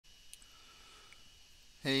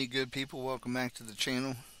Hey, good people, welcome back to the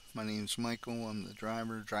channel. My name's Michael. I'm the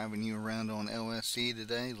driver driving you around on LSD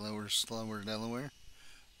today, Lower Slower Delaware,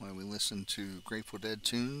 while we listen to Grateful Dead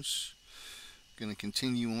tunes. Going to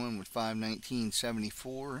continue on with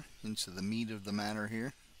 51974 into the meat of the matter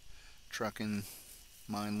here. Truckin',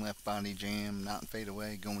 Mind Left Body Jam, Not Fade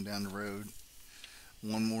Away, going down the road.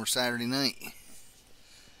 One more Saturday night.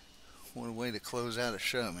 What a way to close out a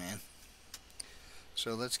show, man.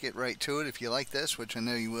 So let's get right to it. If you like this, which I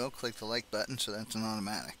know you will, click the like button, so that's an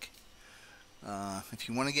automatic. If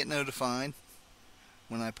you want to get notified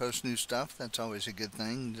when I post new stuff, that's always a good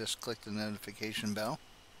thing. Just click the notification bell.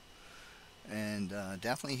 And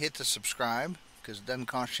definitely hit the subscribe, because it doesn't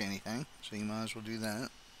cost you anything, so you might as well do that.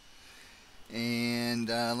 And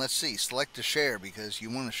let's see, select to share, because you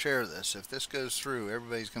want to share this. If this goes through,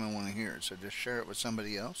 everybody's going to want to hear it, so just share it with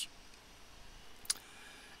somebody else.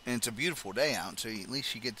 And it's a beautiful day out, so at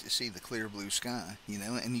least you get to see the clear blue sky,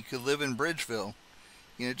 and you could live in Bridgeville.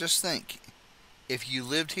 Just think, if you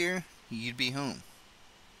lived here, you'd be home.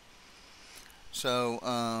 So,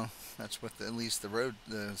 that's what at least the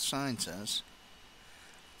sign says.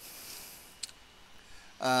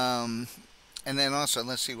 And then also,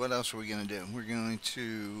 let's see, what else are we going to do? We're going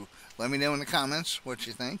to let me know in the comments what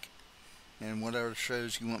you think, and what other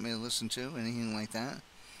shows you want me to listen to, anything like that.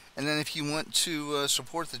 And then if you want to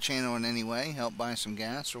support the channel in any way, help buy some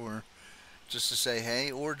gas, or just to say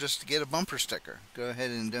hey, or just to get a bumper sticker, go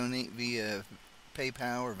ahead and donate via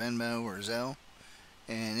PayPal or Venmo or Zelle.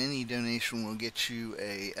 And any donation will get you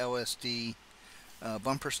a LSD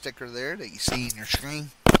bumper sticker there that you see in your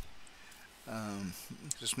screen.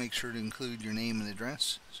 Just make sure to include your name and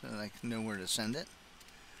address so that I can know where to send it.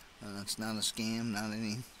 It's not a scam, not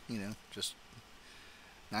any, just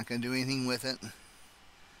not going to do anything with it.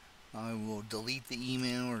 I will delete the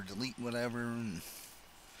email or delete whatever, and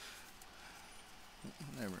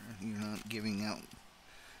whatever. You're not giving out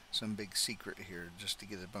some big secret here just to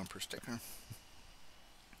get a bumper sticker.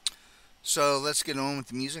 So let's get on with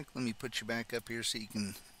the music. Let me put you back up here so you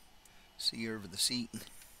can see over the seat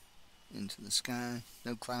into the sky.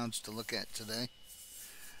 No clouds to look at today.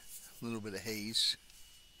 A little bit of haze,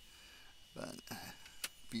 but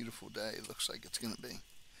beautiful day it looks like it's going to be.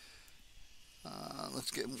 Let's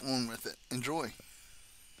get on with it. Enjoy.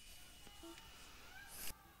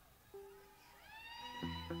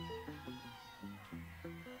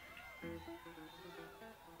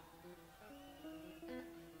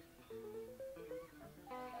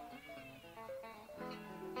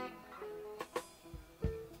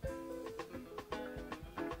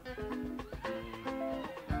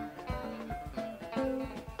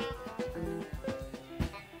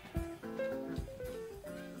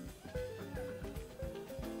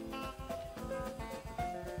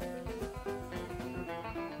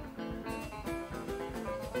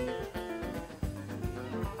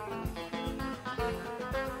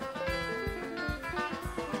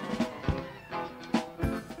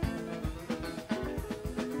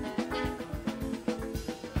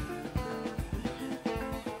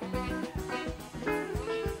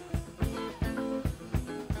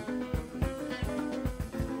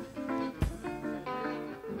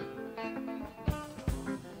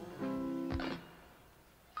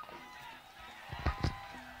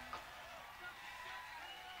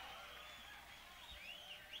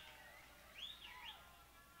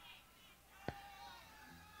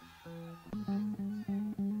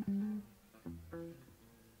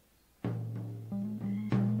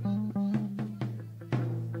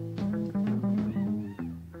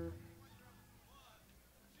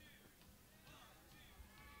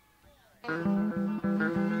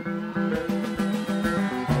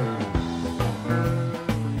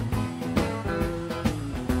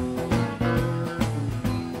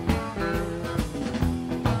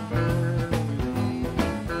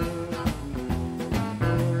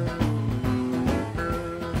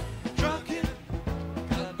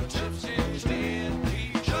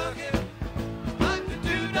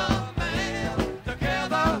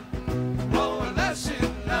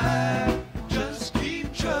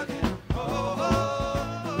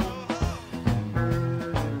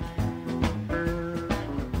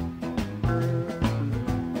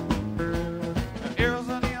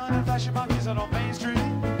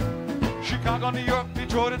 Chicago, New York,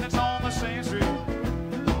 Detroit, and it's on the same street.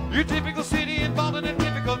 Your typical city involved in a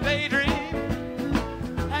typical daydream.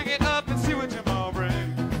 Hang it up and see what tomorrow brings.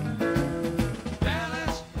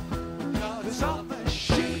 Dallas, got a salt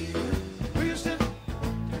machine. Houston,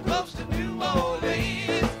 close to New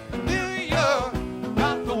Orleans. New York,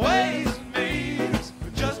 got the ways and means,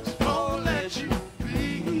 but just won't let you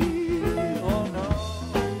be. Oh no.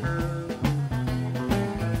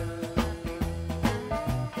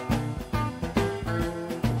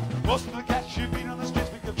 Most of the cats you meet on the streets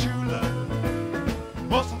speak of true love.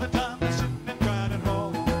 Most of the time they're sitting and crying at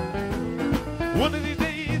home. One of these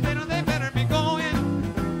days they know they better be going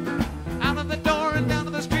out of the door and down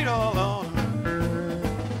to the street all alone.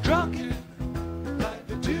 Drunken like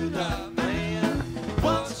the two-love man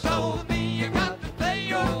once told me, you got to play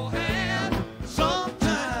your hand.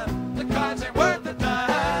 Sometimes the cards ain't worth the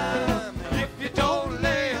time if you don't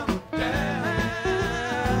lay 'em down.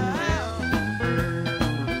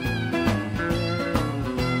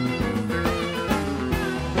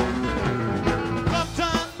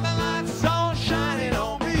 Sometimes the lights all shining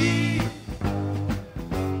on me.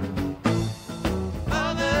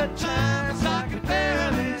 Other times I can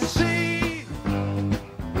barely see.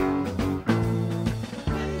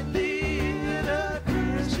 Lately it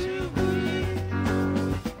occurs to me,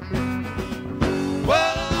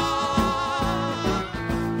 what a long,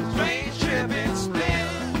 strange trip it's been.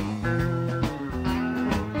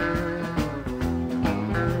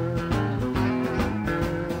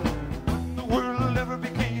 When the world ever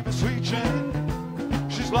became a sweet chain,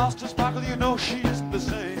 she's lost her sparkle, you know she isn't the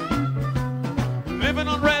same. Living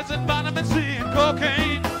on resin, vitamin C, and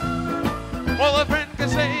cocaine. All a friend can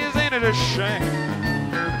say is, ain't it a shame?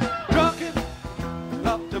 Drunken,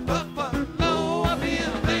 up to Buffalo, I've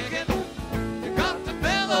been thinking, you got to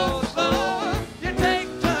mellow slow. You take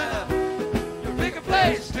time, you pick a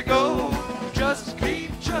place to go, just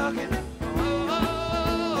keep chugging.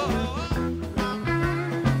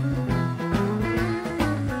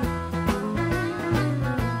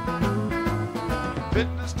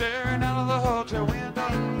 Sitting staring out of the hotel window.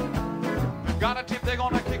 Got a tip they're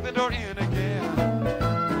gonna kick the door in again.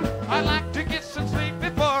 I like to get some sleep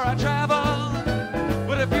before I travel,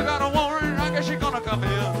 but if you got a warrant, I guess you're gonna come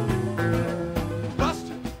in.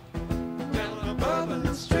 Busted down a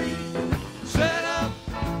Bourbon Street, set up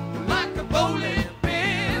like a bowling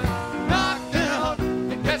pin, knocked down,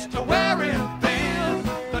 it gets to wearing thin,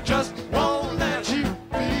 but just won't let you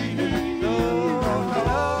be. No,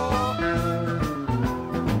 no.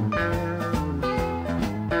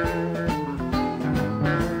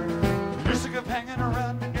 You're sick of hanging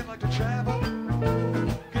around and you'd like to travel.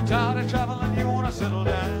 Get tired of traveling, you wanna settle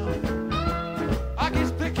down. I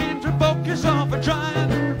guess they can't focus on for trying.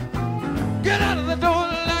 Get out of the door,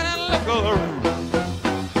 light and look all around.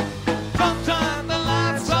 Sometimes the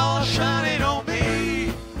lights all shining on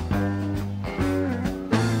me.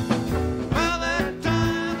 Other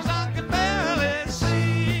times I can barely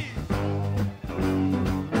see.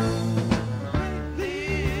 Lately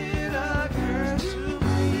it occurs to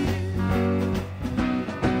me,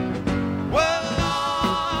 what a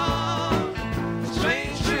long,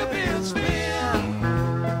 strange trip it's been.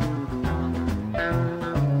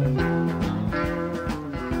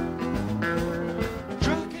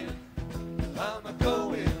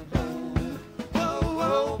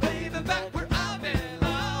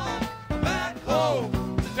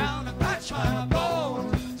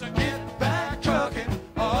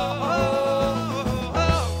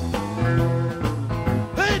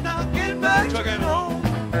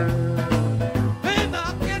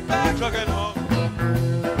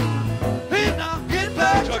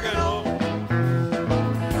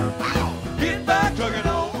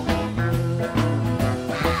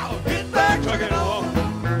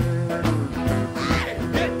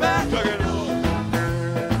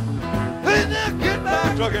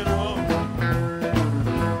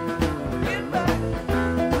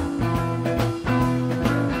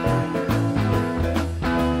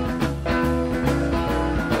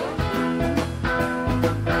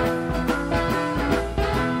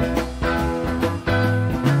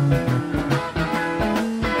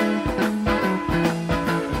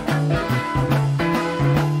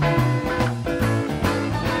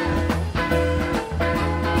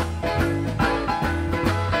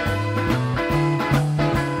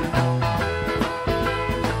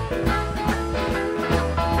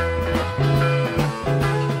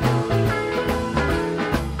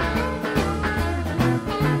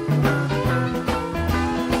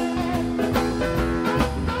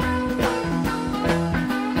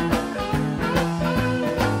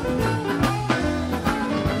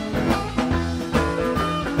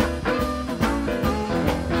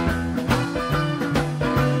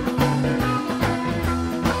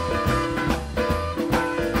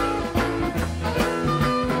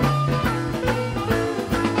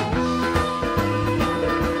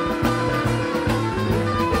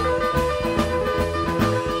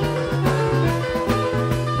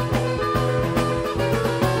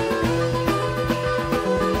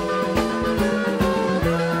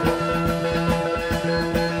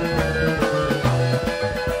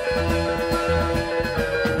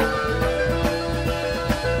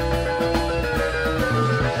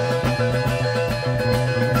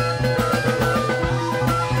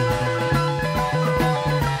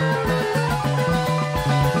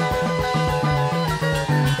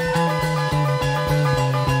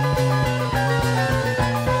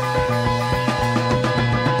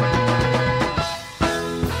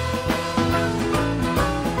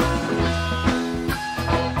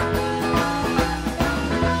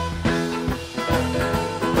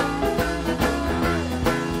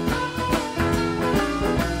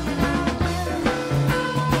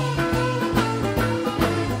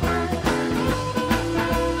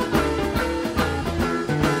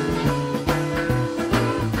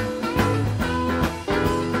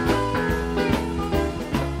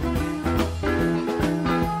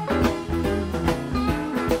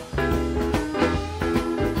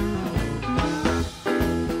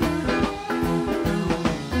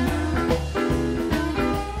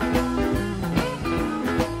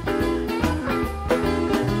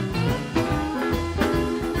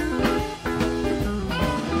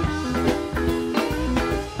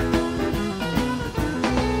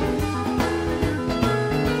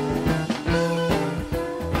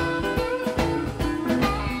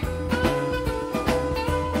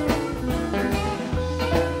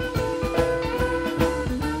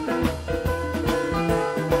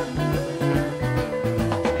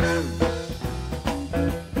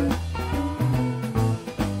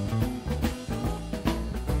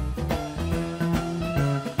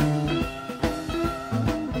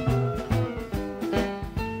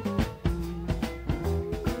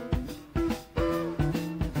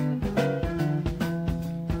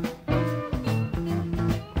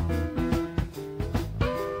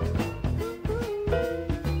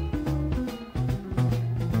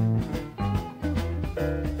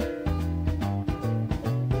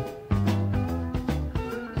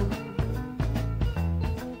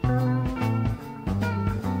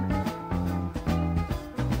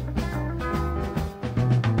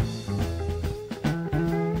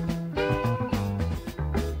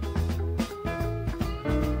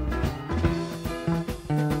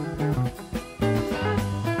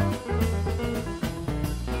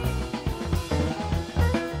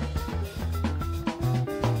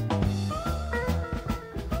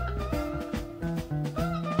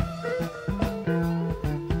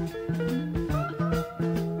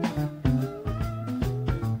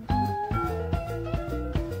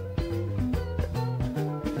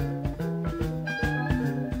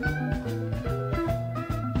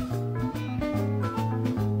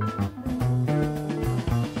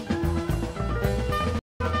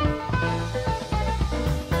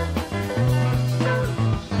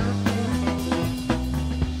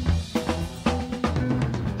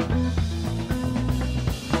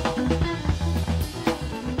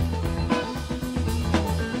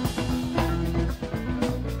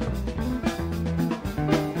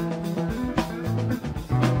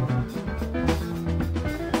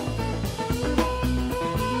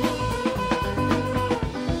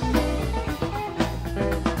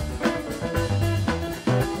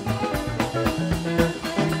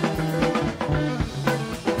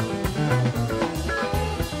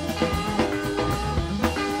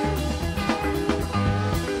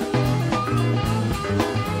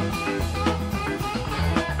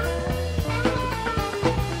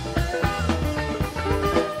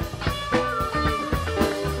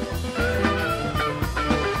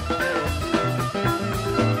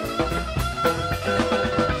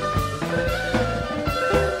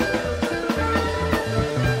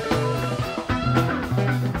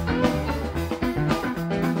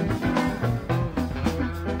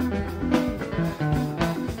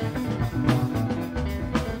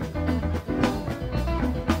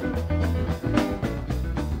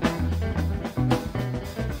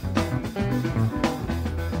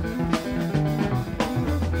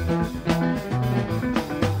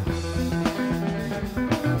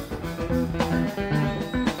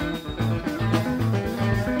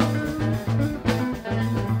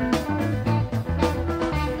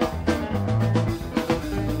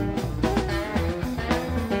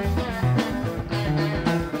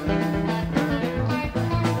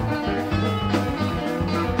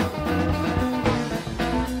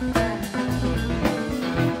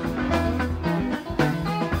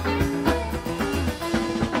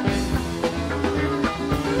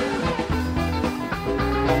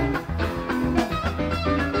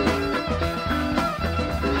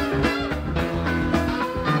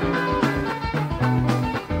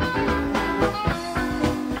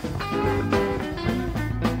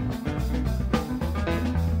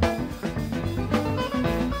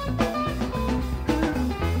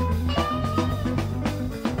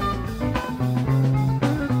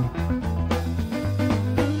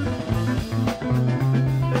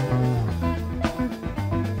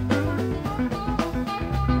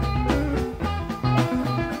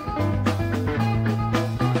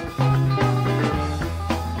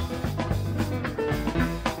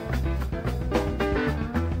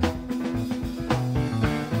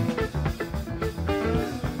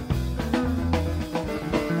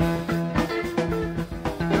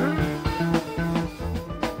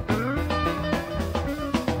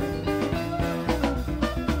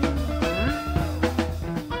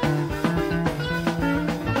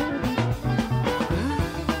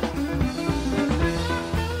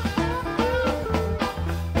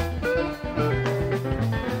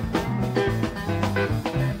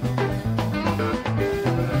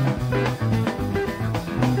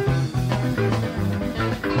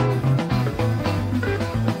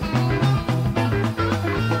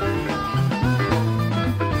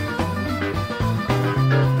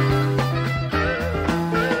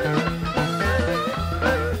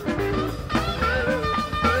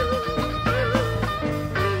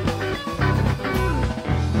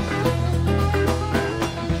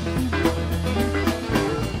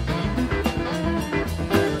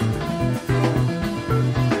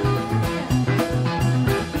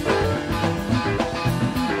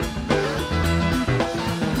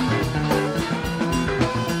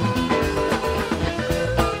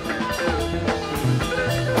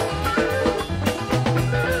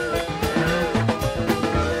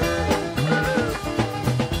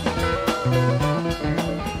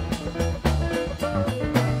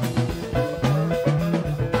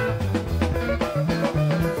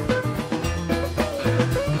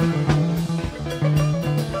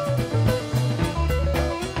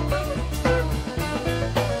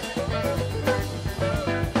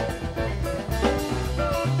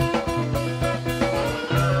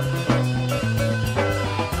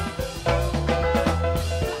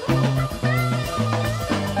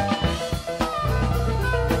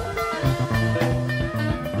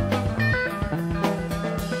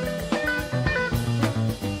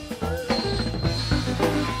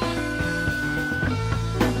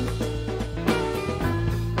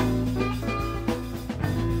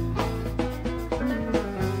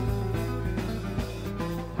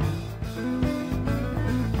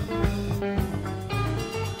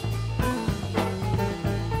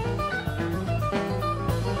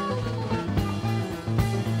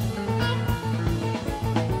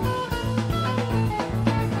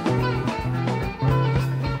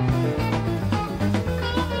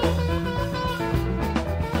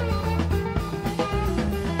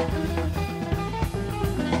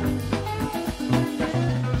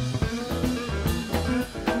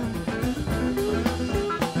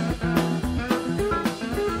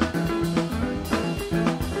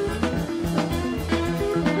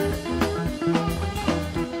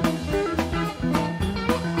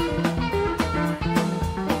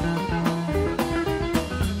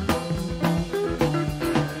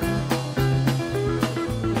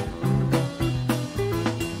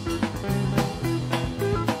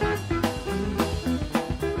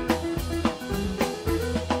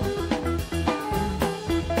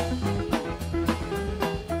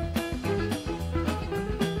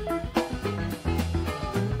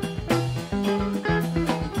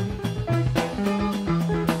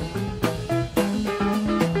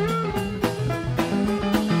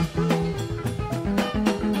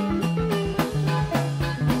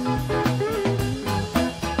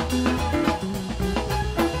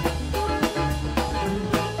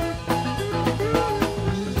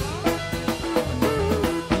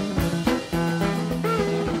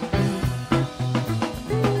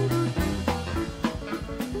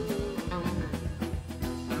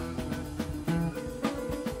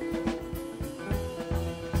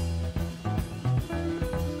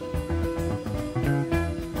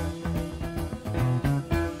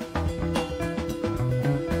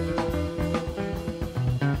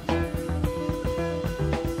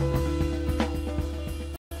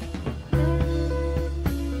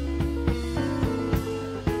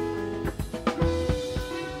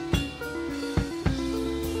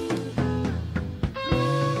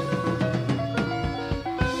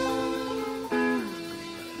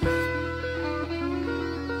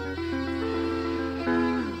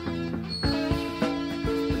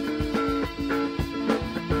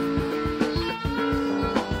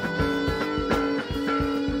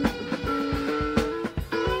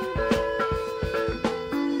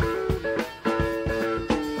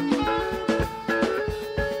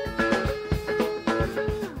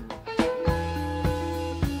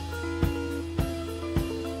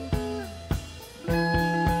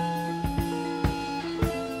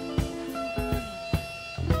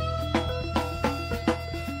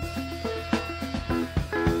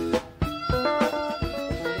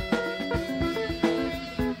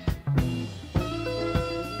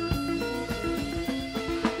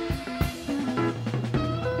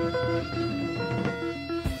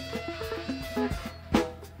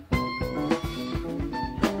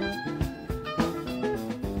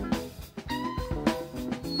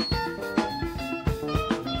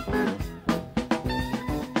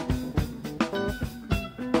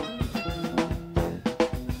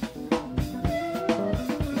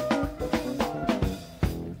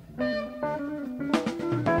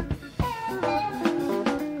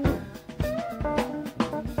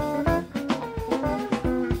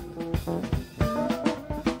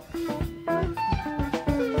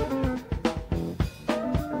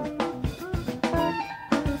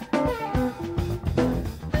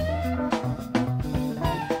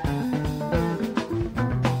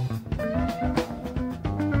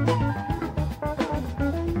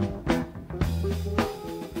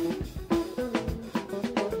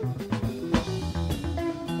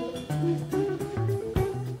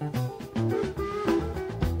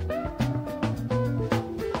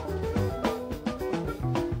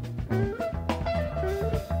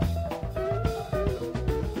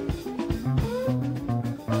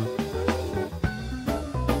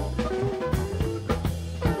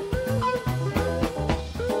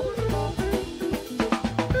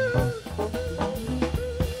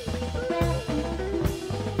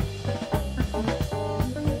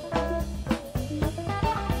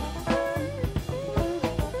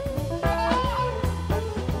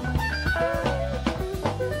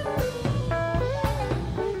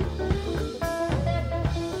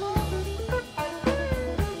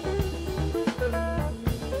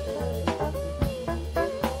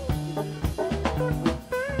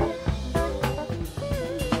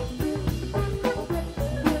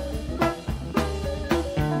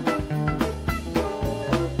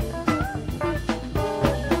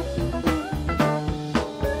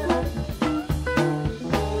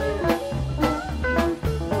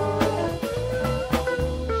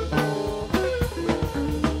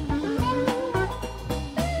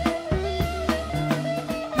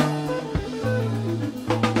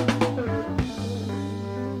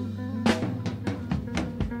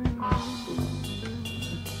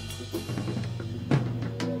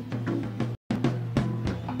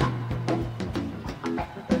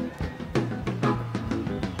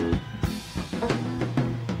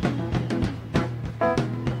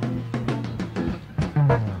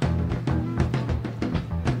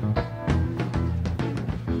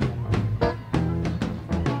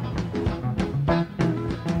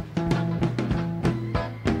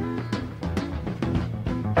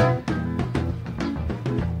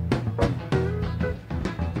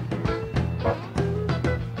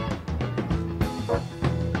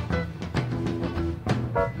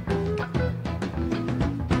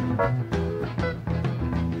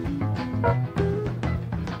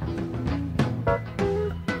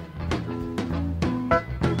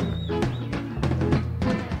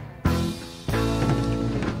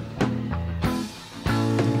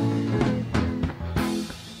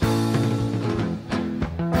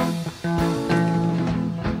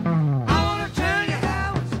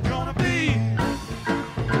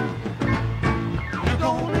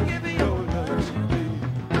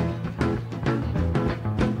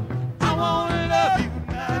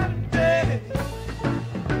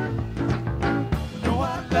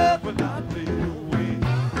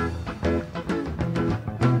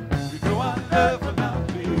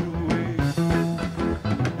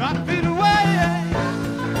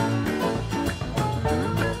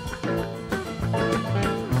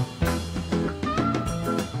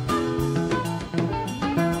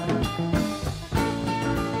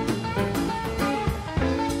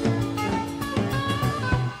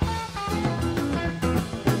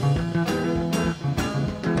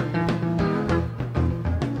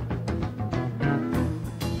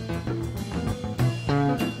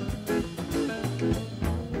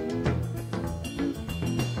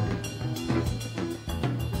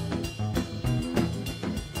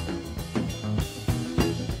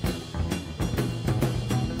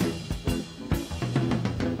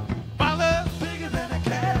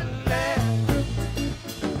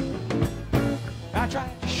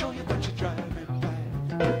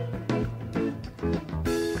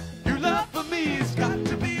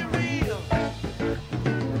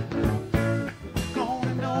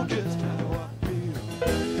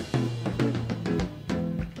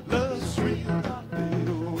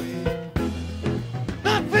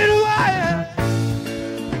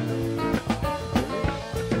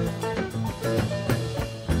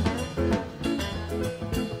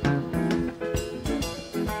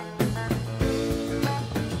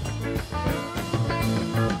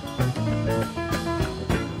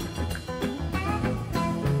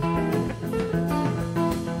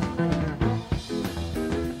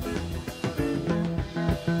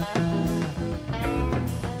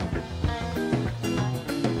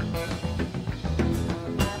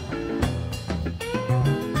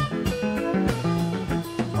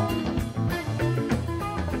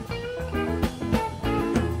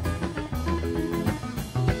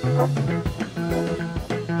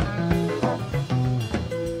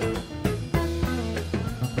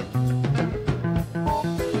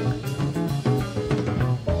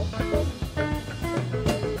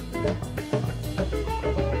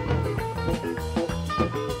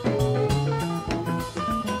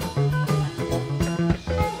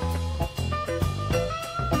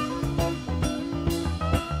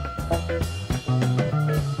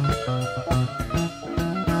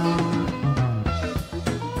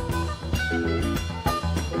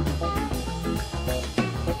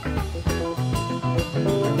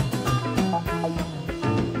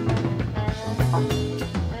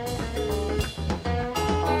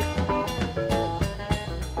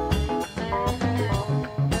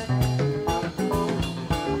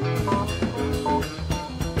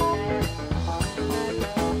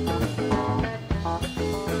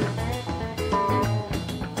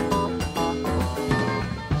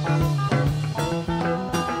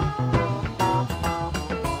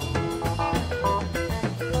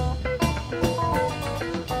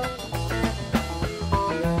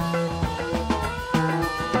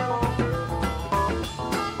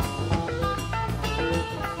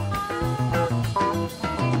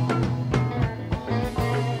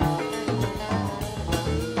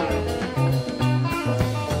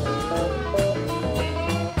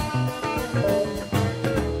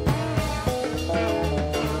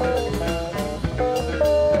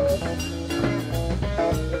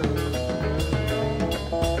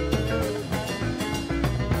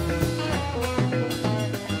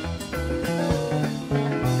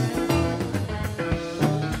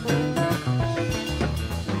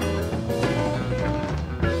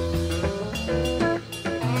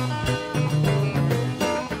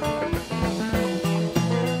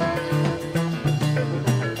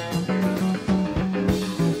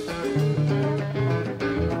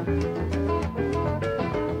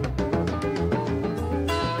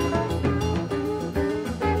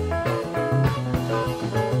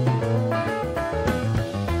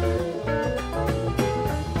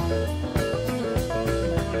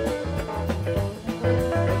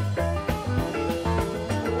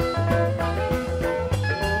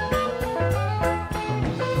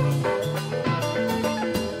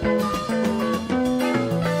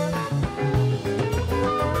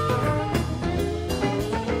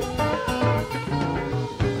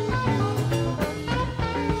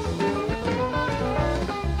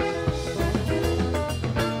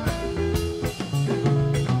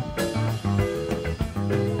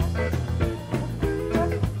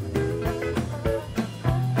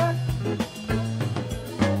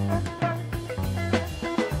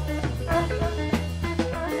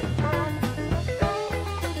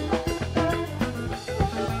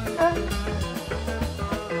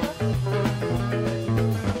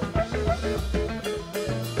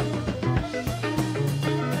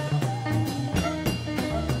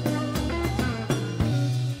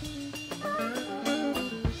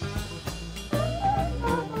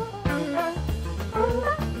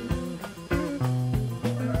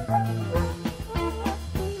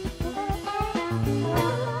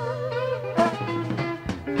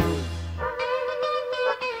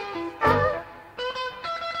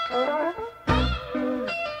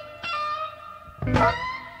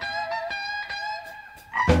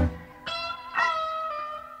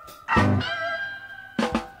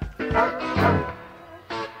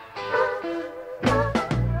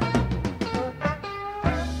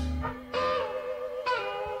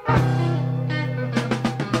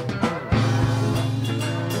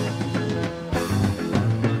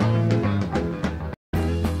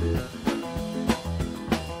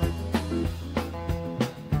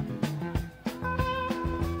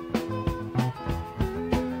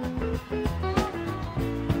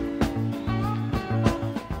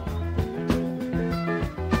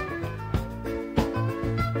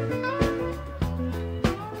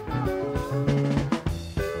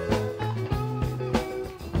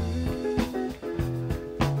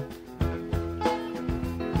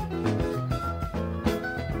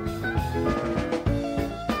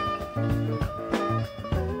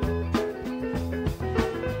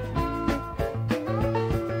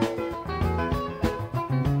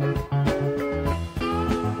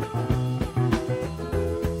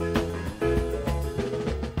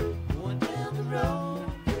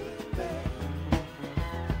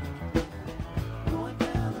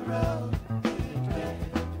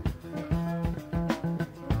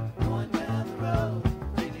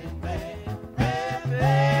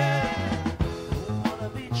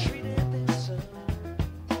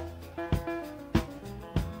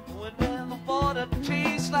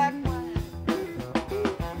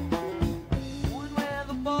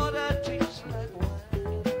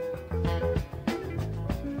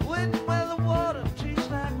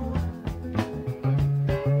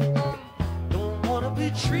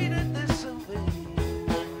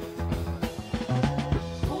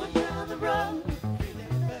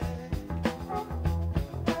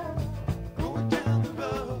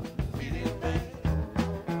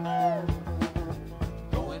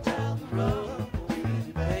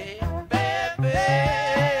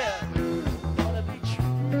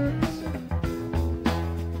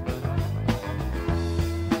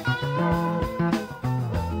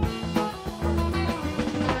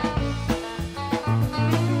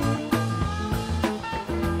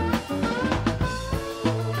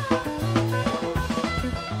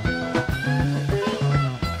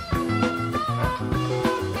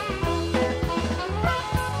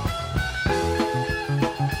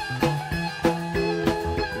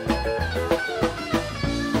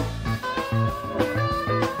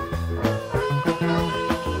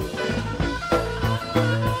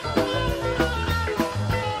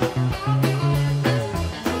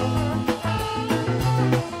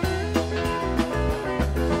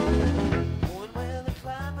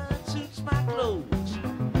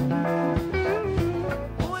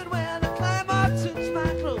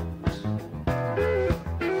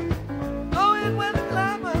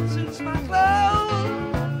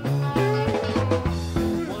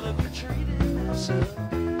 up.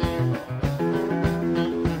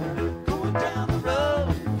 Going down the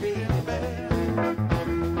road, feeling bad.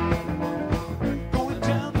 Going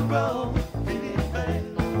down the road, feeling bad.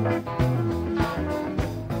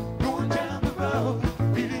 Going down the road,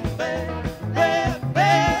 feeling bad, bad,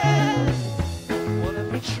 bad. Wanna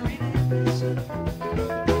be treated better.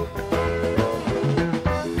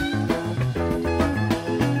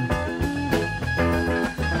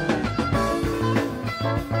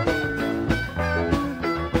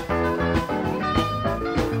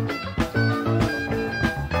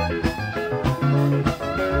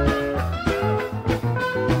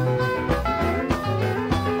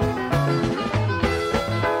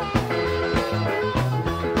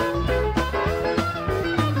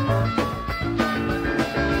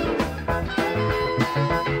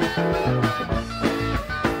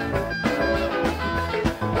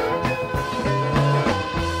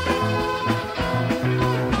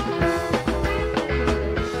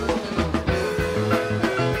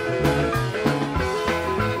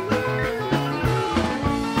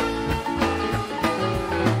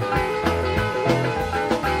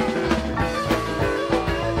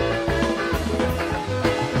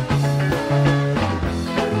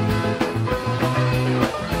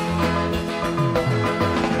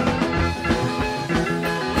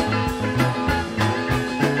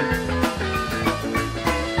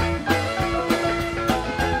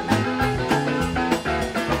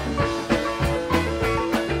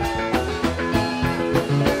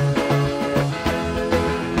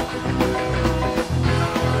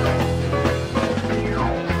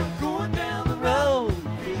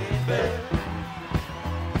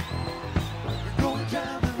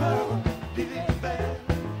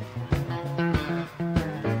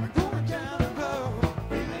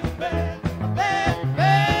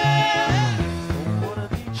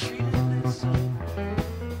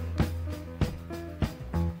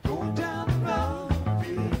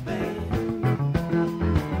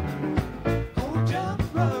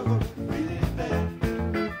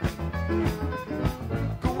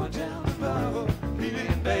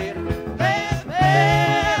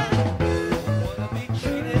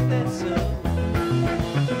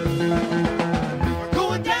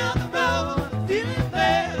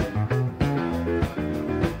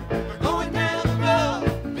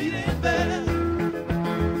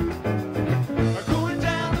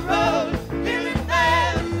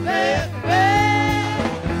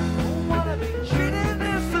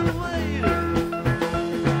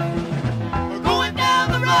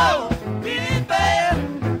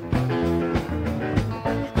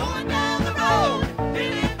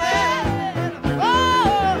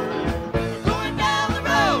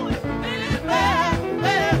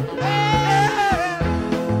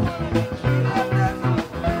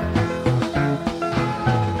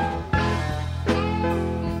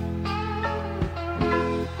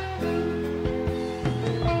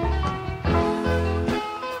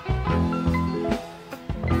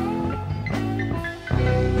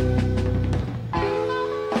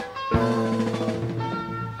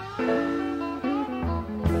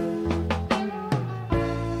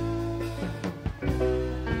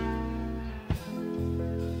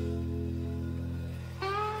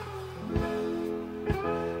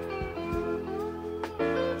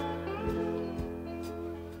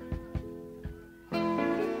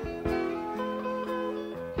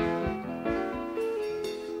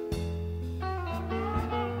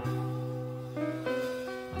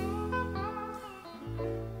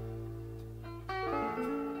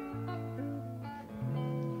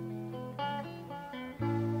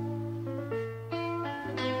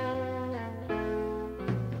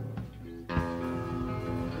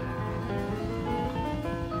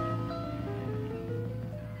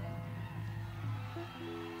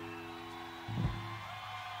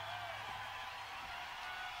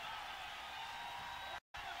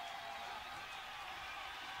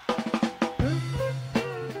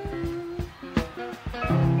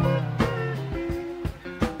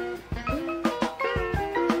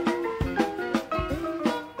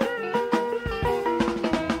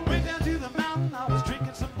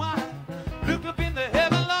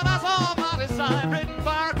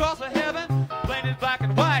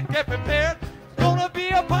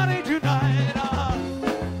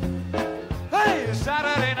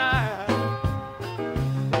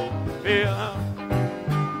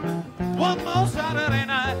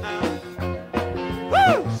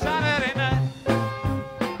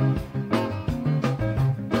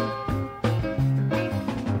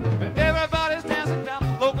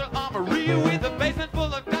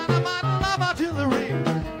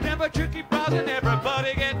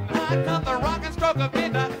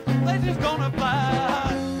 gonna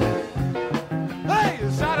fly. Hey,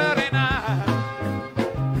 Saturday night.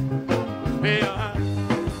 Yeah.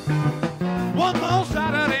 One more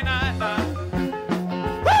Saturday night.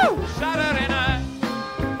 Woo! Saturday night.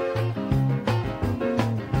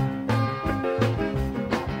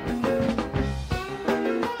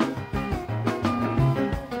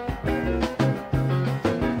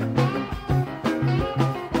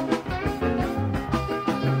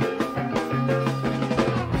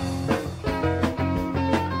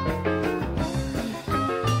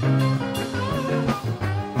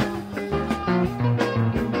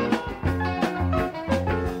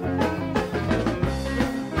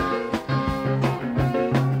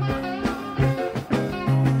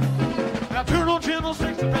 Now Colonel General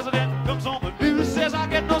Six, the president, comes on the news, says I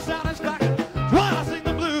get no satisfaction. Why I sing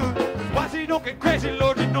the blues? Why he don't get crazy,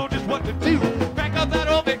 Lord, you know just what to do. Crank up that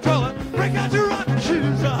old Victrola, break out your rocking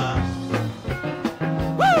shoes.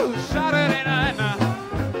 Woo! Saturday night now.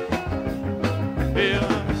 Yeah.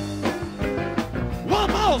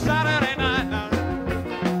 One more Saturday night now.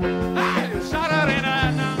 Hey, Saturday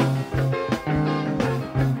night now.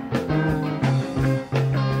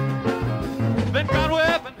 Then God will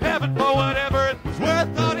up in heaven for whatever it was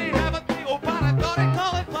worth. Thought he'd have a big old planet, thought he'd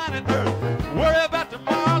call it planet Earth. Worry about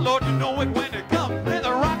tomorrow, Lord, you know it when it comes. May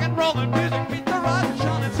the rock and rollin' music beat the rising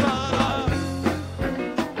shining sun.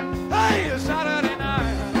 Hey, it's Saturday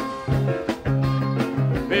night.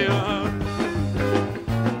 Yeah.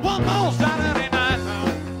 One more Saturday night now.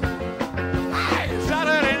 Hey, it's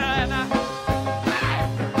Saturday night now.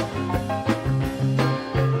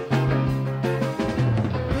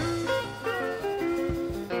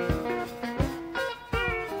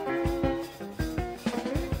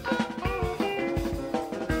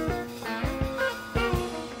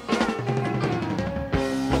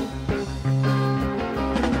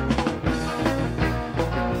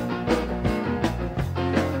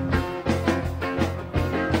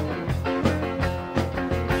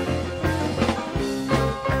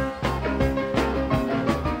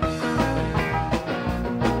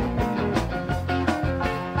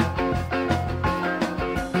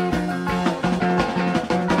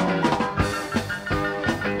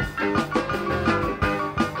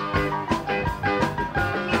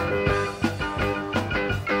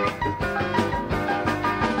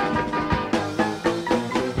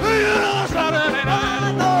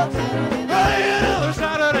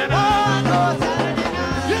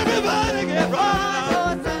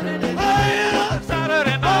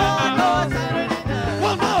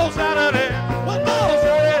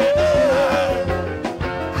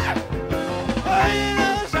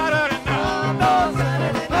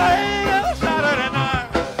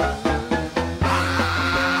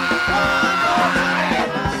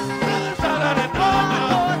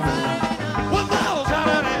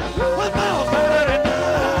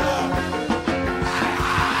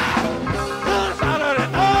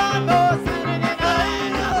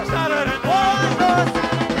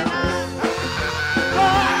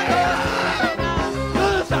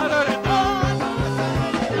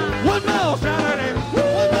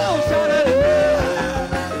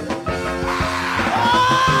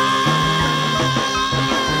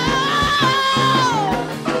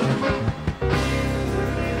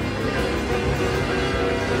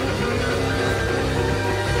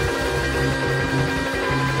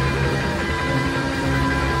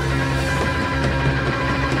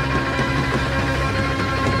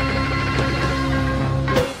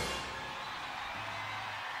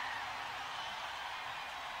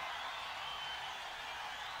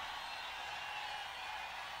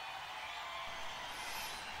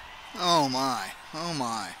 Oh my, oh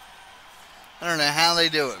my. I don't know how they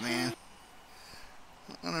do it, man.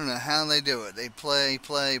 I don't know how they do it. They play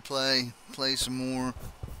some more.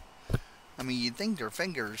 I mean, you'd think their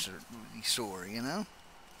fingers are really sore, you know?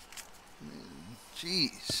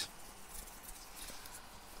 Jeez.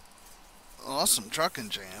 Awesome trucking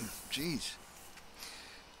jam. Jeez.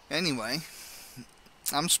 Anyway,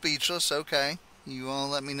 I'm speechless. Okay. You all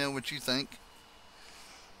let me know what you think.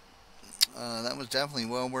 That was definitely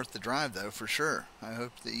well worth the drive, though, for sure. I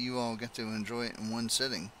hope that you all get to enjoy it in one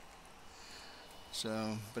sitting.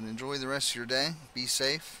 So, but enjoy the rest of your day. Be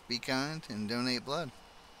safe, be kind, and donate blood.